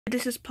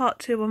This is part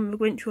 2 on the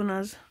Grinch one,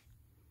 as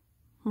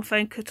my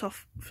phone cut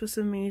off for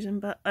some reason,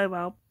 but oh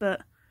well.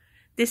 But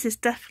this is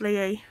definitely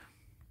a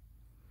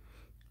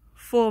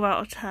 4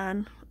 out of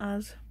 10,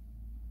 as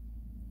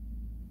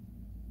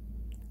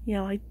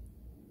yeah, I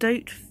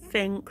don't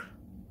think,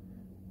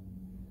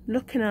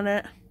 looking at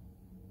it,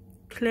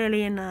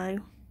 clearly a no,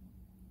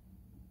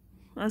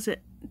 as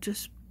it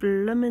just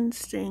bloomin'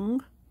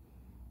 sting.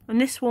 And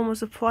this one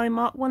was a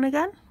Primark one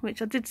again,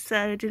 which I did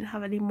say I didn't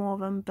have any more of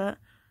them, but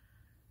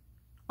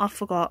I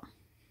forgot.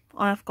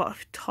 I have got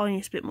a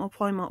tiniest bit more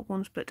Primark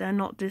ones, but they're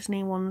not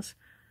Disney ones.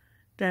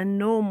 They're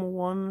normal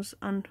ones,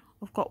 and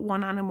I've got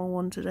one animal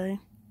one today.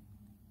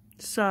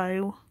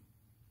 So,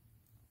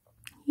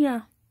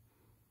 yeah.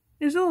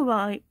 It's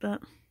alright,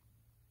 but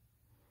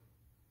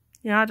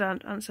yeah, I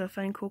don't answer a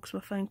phone call because my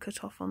phone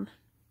cut off on.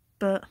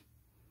 But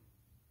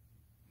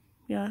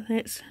yeah,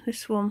 it's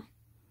this one.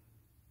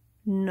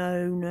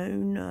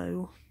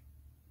 No.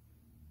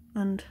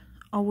 And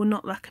I will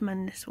not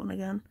recommend this one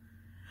again.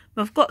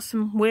 But I've got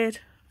some weird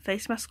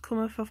face masks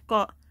coming up. I've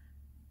got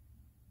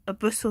a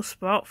Brussels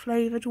sprout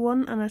flavoured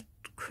one and a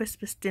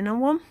Christmas dinner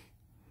one,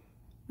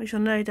 which I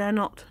know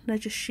they're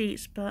just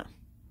sheets, but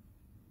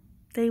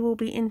they will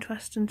be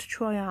interesting to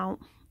try out.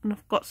 And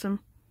I've got some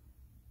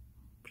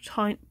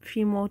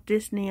few more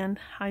Disney and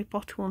Harry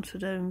Potter ones to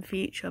do in the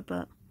future,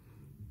 but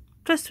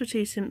plus the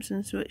 2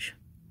 Simpsons, which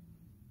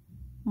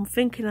I'm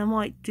thinking I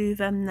might do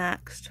them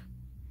next,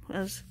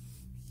 as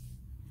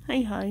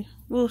hey,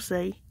 we'll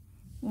see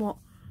what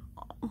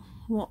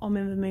I'm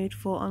in the mood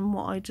for and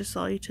what I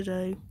decide to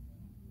do.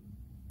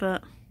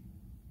 But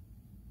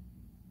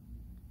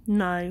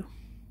no,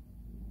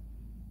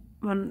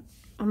 on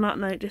that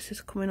note, this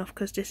is coming off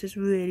because this is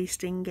really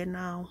stinging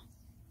now.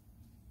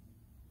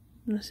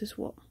 And this is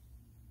what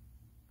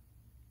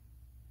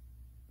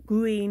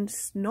green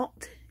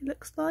snot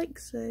looks like,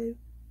 so,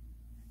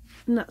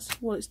 and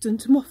that's what it's done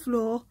to my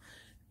floor.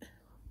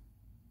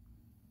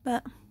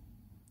 But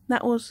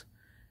that was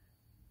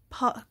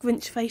part of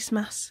Grinch face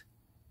mask,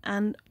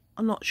 and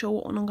I'm not sure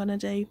what one I'm going to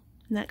do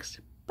next.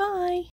 Bye!